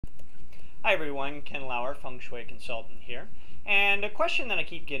Hi everyone, Ken Lauher, Feng Shui consultant here. And a question that I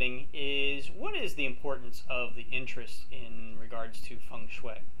keep getting is, what is the importance of the entrance in regards to Feng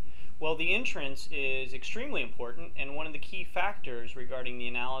Shui? Well, the entrance is extremely important and one of the key factors regarding the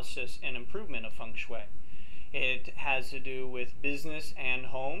analysis and improvement of Feng Shui. It has to do with business and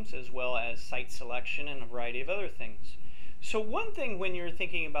homes, as well as site selection and a variety of other things. So one thing when you're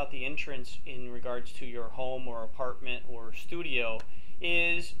thinking about the entrance in regards to your home or apartment or studio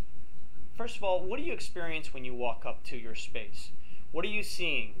is, first of all, what do you experience when you walk up to your space? What are you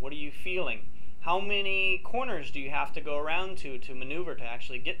seeing? What are you feeling? How many corners do you have to go around to maneuver to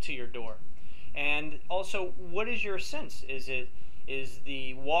actually get to your door? And also, what is your sense? Is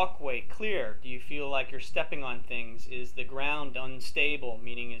the walkway clear? Do you feel like you're stepping on things? Is the ground unstable,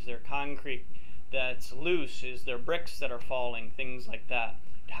 meaning is there concrete that's loose? Is there bricks that are falling? Things like that.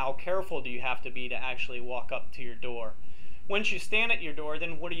 How careful do you have to be to actually walk up to your door? Once you stand at your door,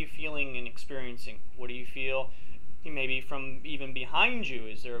 then what are you feeling and experiencing? What do you feel maybe from even behind you?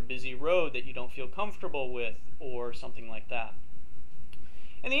 Is there a busy road that you don't feel comfortable with, or something like that?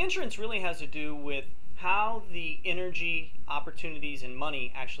 And the entrance really has to do with how the energy, opportunities, and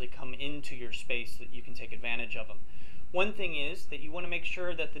money actually come into your space so that you can take advantage of them. One thing is that you want to make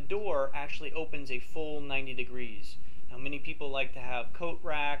sure that the door actually opens a full 90 degrees. Now, many people like to have coat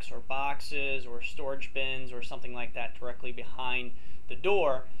racks or boxes or storage bins or something like that directly behind the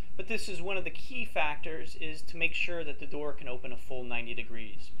door, but this is one of the key factors, is to make sure that the door can open a full 90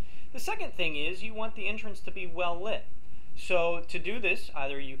 degrees. The second thing is you want the entrance to be well lit. So to do this,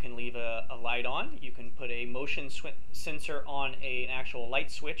 either you can leave a light on, you can put a motion sensor on an actual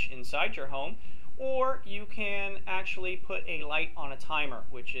light switch inside your home, or you can actually put a light on a timer,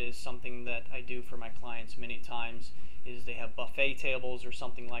 which is something that I do for my clients many times. Is they have buffet tables or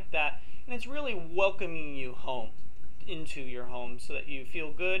something like that, and it's really welcoming you home, into your home, so that you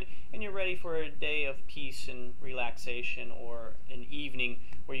feel good and you're ready for a day of peace and relaxation, or an evening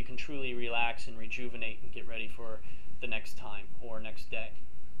where you can truly relax and rejuvenate and get ready for the next time or next day.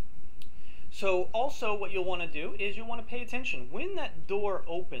 So also what you'll want to do is you'll want to pay attention. When that door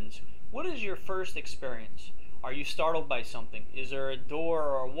opens, what is your first experience? Are you startled by something? Is there a door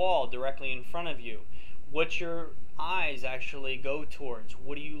or a wall directly in front of you? What's your eyes actually go towards?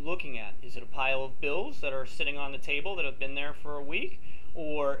 What are you looking at? Is it a pile of bills that are sitting on the table that have been there for a week?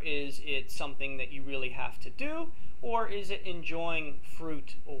 Or is it something that you really have to do? Or is it enjoying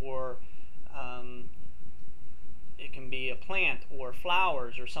fruit, or it can be a plant or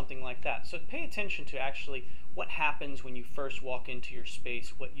flowers or something like that. So pay attention to actually what happens when you first walk into your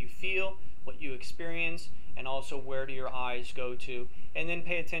space, what you feel, what you experience, and also where do your eyes go to, and then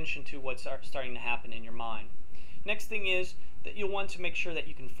pay attention to what's starting to happen in your mind. Next thing is that you'll want to make sure that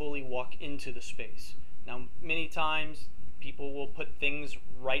you can fully walk into the space. Now, many times people will put things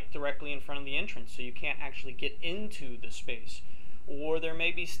right directly in front of the entrance, so you can't actually get into the space. Or there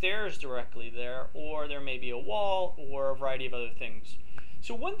may be stairs directly there, or there may be a wall, or a variety of other things.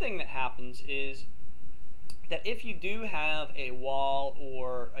 So one thing that happens is that if you do have a wall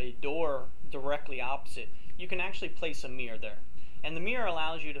or a door directly opposite, you can actually place a mirror there. And the mirror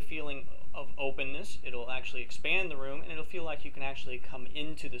allows you to feeling of openness. It'll actually expand the room, and it'll feel like you can actually come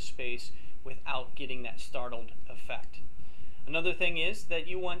into the space without getting that startled effect. Another thing is that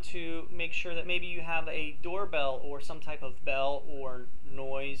you want to make sure that maybe you have a doorbell or some type of bell or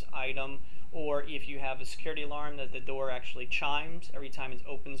noise item, or if you have a security alarm, that the door actually chimes every time it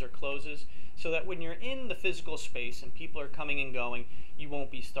opens or closes, so that when you're in the physical space and people are coming and going, you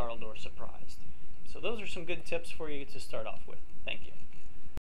won't be startled or surprised. So those are some good tips for you to start off with. Thank you.